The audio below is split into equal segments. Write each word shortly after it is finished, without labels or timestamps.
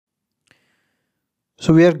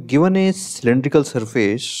So we are given a cylindrical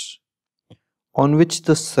surface on which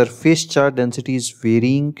the surface charge density is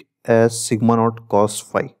varying as sigma naught cos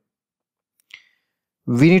phi.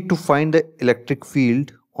 We need to find the electric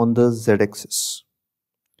field on the z-axis.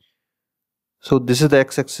 So this is the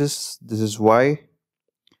x-axis, this is y,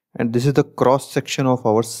 and this is the cross section of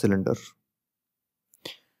our cylinder.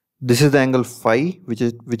 This is the angle phi which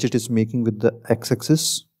it is making with the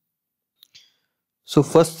x-axis. So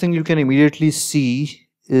first thing you can immediately see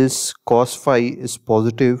is cos phi is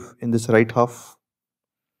positive in this right half.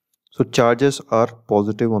 So charges are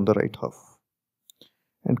positive on the right half.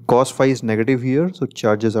 And cos phi is negative here, so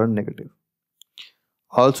charges are negative.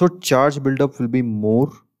 Also charge buildup will be more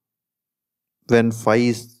when phi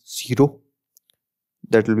is 0.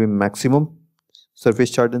 That will be maximum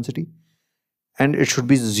surface charge density. And it should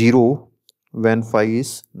be 0 when phi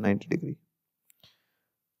is 90 degree.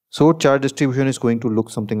 So charge distribution is going to look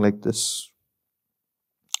something like this.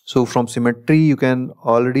 So from symmetry you can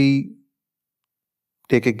already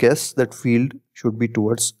take a guess that field should be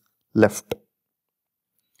towards left.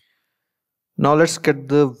 Now let's get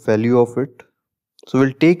the value of it. So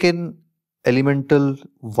we'll take an elemental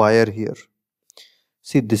wire here.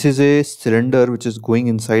 See, this is a cylinder which is going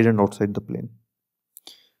inside and outside the plane.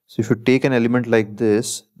 So if you take an element like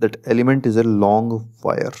this, that element is a long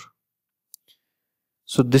wire.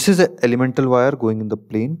 So this is an elemental wire going in the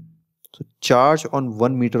plane. So charge on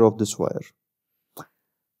 1 meter of this wire.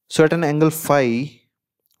 So at an angle phi,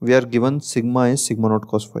 we are given sigma is sigma naught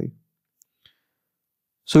cos phi.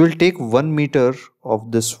 So we'll take 1 meter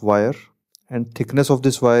of this wire and thickness of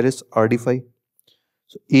this wire is RD phi.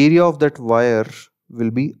 So area of that wire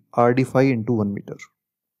will be RD phi into 1 meter.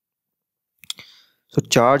 So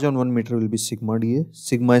charge on 1 meter will be sigma dA.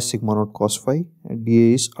 Sigma is sigma naught cos phi and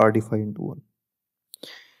dA is RD phi into 1.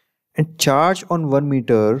 And charge on 1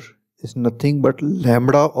 meter is nothing but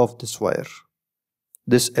lambda of this wire,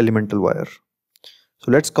 this elemental wire. So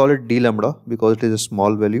let's call it d lambda because it is a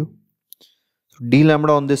small value. So d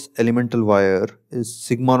lambda on this elemental wire is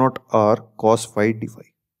sigma naught r cos phi d phi.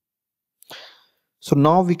 So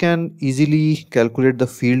now we can easily calculate the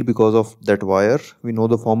field because of that wire. We know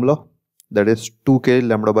the formula, that is 2k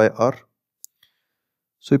lambda by r.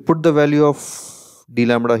 So we put the value of d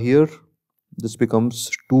lambda here. This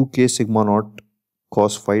becomes 2k sigma naught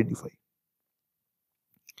cos phi d phi.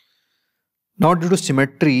 Now due to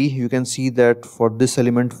symmetry, you can see that for this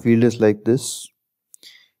element field is like this.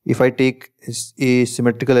 If I take a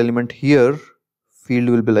symmetrical element here, field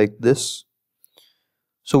will be like this.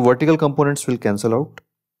 So vertical components will cancel out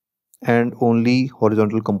and only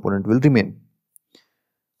horizontal component will remain.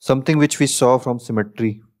 Something which we saw from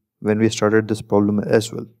symmetry when we started this problem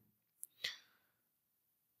as well.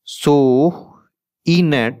 So E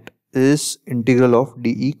net is integral of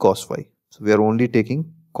dE cos phi. So we are only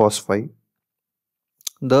taking cos phi,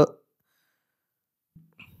 the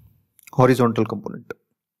horizontal component.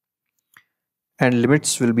 And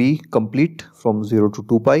limits will be complete from 0 to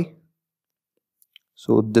 2 pi.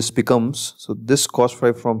 So this becomes, so this cos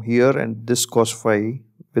phi from here and this cos phi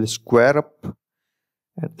will square up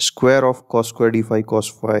and square of cos square d phi cos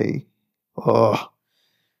phi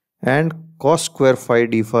and cos square phi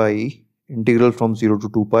d phi integral from 0 to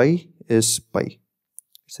 2 pi is pi.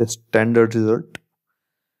 It's a standard result.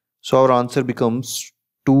 So our answer becomes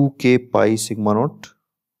 2k pi sigma naught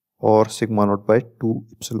or sigma naught by 2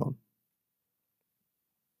 epsilon.